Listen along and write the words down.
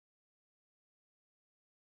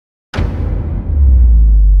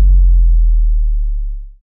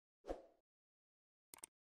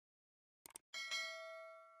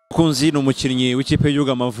Mukunzi ni umukinnyi w'ikipe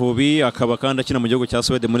y'igihugu Amavubi akaba kandi akina mu gihugu cya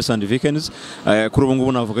Sweden muri Sandvikens. Kuri ubu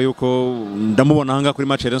ngubu navuga yuko ndamubona hanga kuri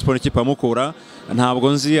match ya Rayon Sport ikipe ya Mukura,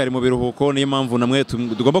 ntabwo nzi ari mu biruhuko, niyo mpamvu namwe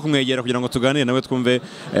tugomba kumwegera kugira ngo tuganire nawe twumve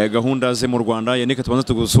gahunda ze mu Rwanda. Yannick, tubanze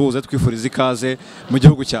tugusuhuze twifuriza ikaze mu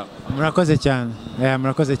gihugu cyawe. Murakoze cyane.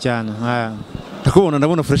 Murakoze cyane. Ndakubona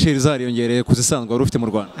ndabona fresheri zariyongereye kuzisanzwe wari ufite mu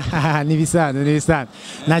Rwanda. Nibisanzwe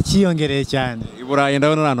nakiyongereye cyane. I Burayi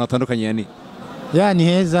ndabona ahantu hatandukanye yani. Ni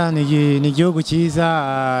heza, ni igihugu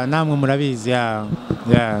cyiza, namwe murabizi.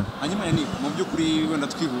 Hanyuma yani mu by'ukuri wenda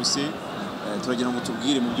twihuse turagira ngo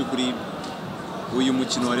tubwire mu by'ukuri uyu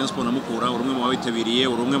mukino wa Rayon Sport na Mukura, urumwe mu bawitabiriye,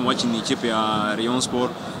 urumwe mu bakinnyi ikipe ya Rayon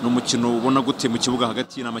Sport, no mukino ubona gute mu kibuga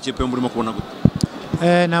hagati n'amakipe yo murimo kubona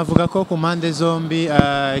gute? Navuga ko ku mpande zombi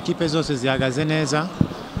ekipe zose zihagaze neza,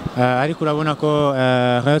 ariko urabona ko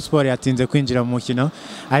Rayon Sport yatinze kwinjira mu mukino,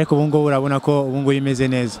 ariko ubu ngubu urabona ko ubu ngubu imeze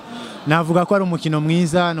neza. Navuga ko ari umukino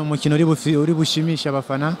mwiza, ni umukino uri bushimisha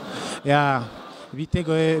abafana,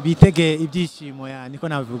 bitege ibyishimo, niko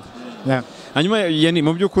navuga. Hanyuma yani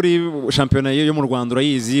mu by'ukuri shampiyona yo mu Rwanda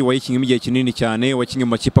urayizi, wayikinnye igihe kinini cyane, wakinnye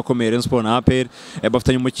mu makipe akomeye Rayon Sport na APR,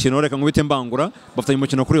 bafitanye umukino, reka ngubite mbangura, bafitanye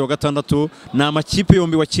umukino kuri uyu wa gatandatu, ni amakipe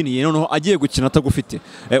yombi wakiniye noneho agiye gukina atagufite.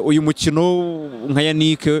 Uyu mukino nka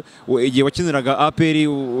Yannick, igihe wakiniraga APR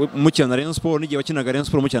mukina na Rayon Sport, n'igihe wakinaga Rayon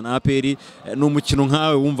Sport mukina na APR, ni umukino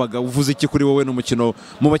nkawe wumvaga uvuze iki kuri wowe? Ni umukino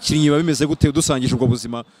mu bakinnyi babimeze gute, udusangije ubwo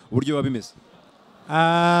buzima uburyo babimeze?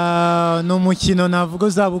 Ni umukino navuga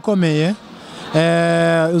uzaba ukomeye,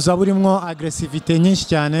 uzaba urimo agresivite nyinshi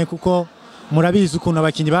cyane, kuko murabizi ukuntu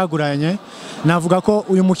abakinnyi baguranye. Navuga ko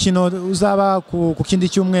uyu mukino uzaba ku kindi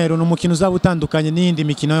cyumweru, ni umukino uzaba utandukanye n'iyindi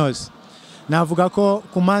mikino yose. Navuga ko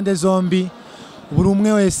ku mpande zombi buri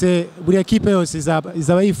umwe wese, buri ekipe yose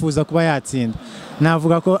izaba yifuza kuba yatsinda.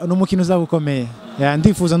 Navuga ko ni umukino uzaba ukomeye,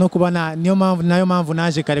 ndifuza no kuba nayo mpamvu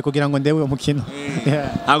naje kare kugira ngo ndebe uwo mukino.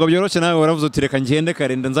 Ntabwo byoroshye, nawe waravuze uti reka ngende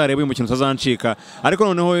kare nzarebe uyu mukino utazancika, ariko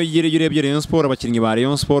noneho iyo urebye Rayon Sport, abakinnyi ba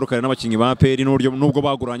Rayon Sport kare n'abakinnyi ba APR nubwo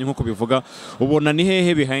baguranye nk'uko bivuga, ubona ni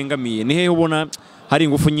hehe bihangamiye? Ni hehe ubona hari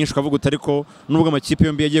ingufu nyinshi ukavuga uti ariko nubwo amakipe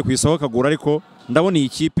yombi yagiye ku isoko akagura, ariko ndabona iyi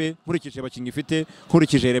kipe nkurikije abakinnyi ifite,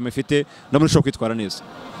 nkurikije ireme ifite, ndabona ishobora kwitwara neza?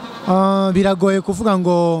 Biragoye kuvuga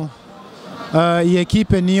ngo iyi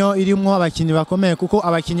ekipe niyo irimo abakinnyi bakomeye, kuko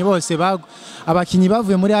abakinnyi bose abakinnyi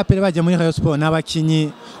bavuye muri APR bajya muri Rayon Sport,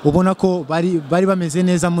 n'abakinnyi ubona ko bari bameze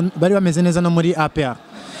neza no muri APR.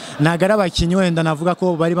 Ntabwo ari abakinnyi wenda navuga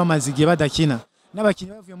ko bari bamaze igihe badakina.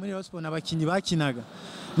 N'abakinnyi bavuye muri Rayon Sport n'abakinnyi bakinaga.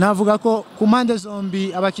 Navuga ko ku mpande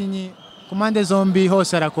zombi abakinnyi, ku mpande zombi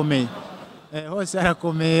hose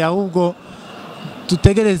arakomeye, ahubwo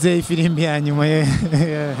tutegereze ifirimbi ya nyuma.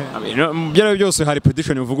 Byari byose hari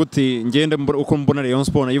prediction uvuga uti ngende uko mbona Rayon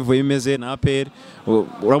Sport nayivuye imeze na APR,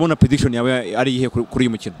 urabona prediction yawe ari ihe kuri uyu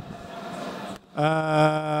mukino?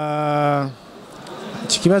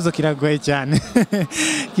 Ikibazo kiragoye cyane,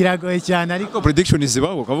 ariko prediction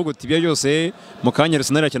zibaho, ukavuga uti ibyo byose mu kanya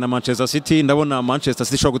Arsenal yakina na Manchester City, ndabona Manchester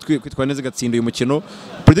City ishobora kwitwara neza igatsinda uyu mukino.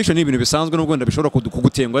 Prediction ni ibintu bisanzwe, nubwo ndabishobora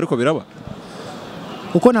kugutengwa, ariko biraba.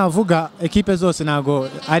 Uko navuga ekipe zose ntago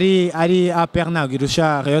ari APR ntago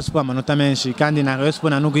irusha Rayon Sport amanota menshi, kandi na Rayon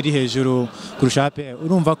Sport nubwo iri hejuru kurusha APR.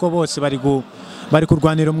 Urumva ko bose bari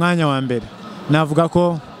kurwanira umwanya wa mbere. Navuga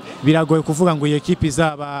ko biragoye kuvuga ngo iyi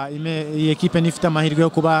ekipe nifite amahirwe yo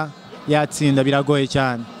kuba yatsinda, biragoye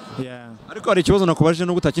cyane. Ariko hari ikibazo nakubajije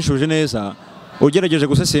no gutakishuje neza, ugerageje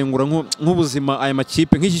gusesengura nk'ubuzima aya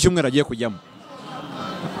makipe nk'iki cyumweru agiye kujyamo,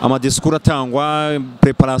 amadisikuru atangwa,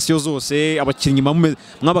 preparation zose, abakinnyi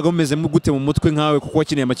mwabaga mumeze gute mu mutwe nkawe, kuko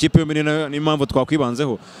wakiniye amakipe yo n'impamvu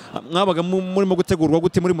twakwibanzeho, mwabaga murimo gutegurwa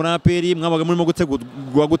gute muri APR, mwabaga murimo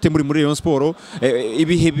gutegurwa gute muri Rayon Sport?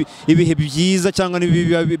 Ibihe byiza cyangwa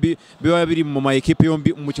biba biri mu ma ekipe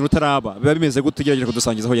yombi umukino utaraba, biba bimeze gute? Ugerageje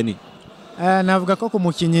kudusangizaho yani. Navuga ko ku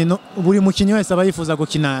mukinnyi, buri mukinnyi wese aba yifuza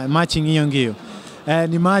gukina match nk'iyo ngiyo.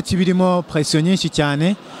 Ni match birimo pression nyinshi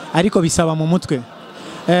cyane, ariko bisaba mu mutwe.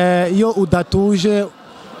 Iyo udatuje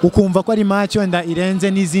ukumva ko ari match wenda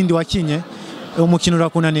irenze n'izindi wakinye, umukino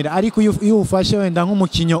urakunanira, ariko iyo ufashe wenda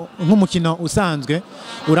nk'umukino usanzwe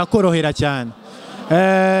urakorohera cyane.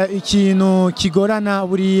 Ikintu kigorana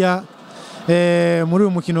buriya muri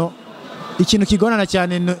uyu mukino, ikintu kigorana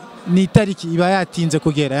cyane ni itariki iba yatinze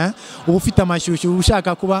kugera. Uba ufite amashyushyu,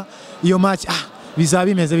 ushaka kuba iyo match bizaba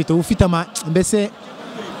bimeze bito, ufite mbese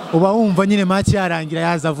uba wumva nyine match yarangira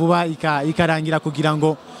yaza vuba ikarangira kugira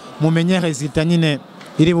ngo mumenye resultat nyine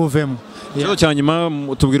iri buvemo. Cyo cyanyuma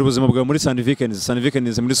tubwira ubuzima bwawe muri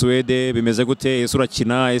Sandvikens muri Sweden bimeze gute? Ese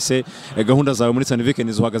urakina? Ese gahunda zawe muri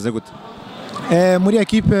Sandvikens uhagaze gute? Muri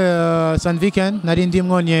equipe Sandviken nari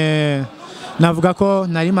ndimwo navuga ko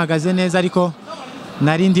nari magaze neza ariko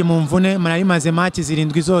nari ndi mu mvune, nari maze match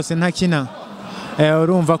zirindwi zose ntakina.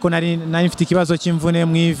 Urumva ko nari mfite ikibazo cy'imvune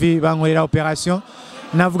mu ivi bankorera operation.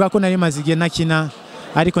 Navuga ko nari maze igihe nakina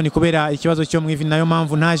ariko ni kubera ikibazo cyo mu ivi, nayo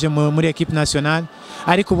mpamvu naje muri equipe nationale,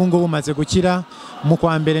 ariko ubu ngubu maze gukira. Mu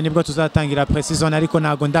kwa mbere nibwo tuzatangira pre-season, ariko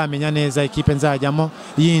nago ndamenya neza equipe nzajyamo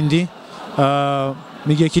yindi.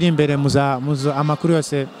 Mu gihe kiri imbere amakuru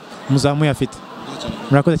yose muzamuyafite.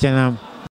 Murakoze cyane namwe.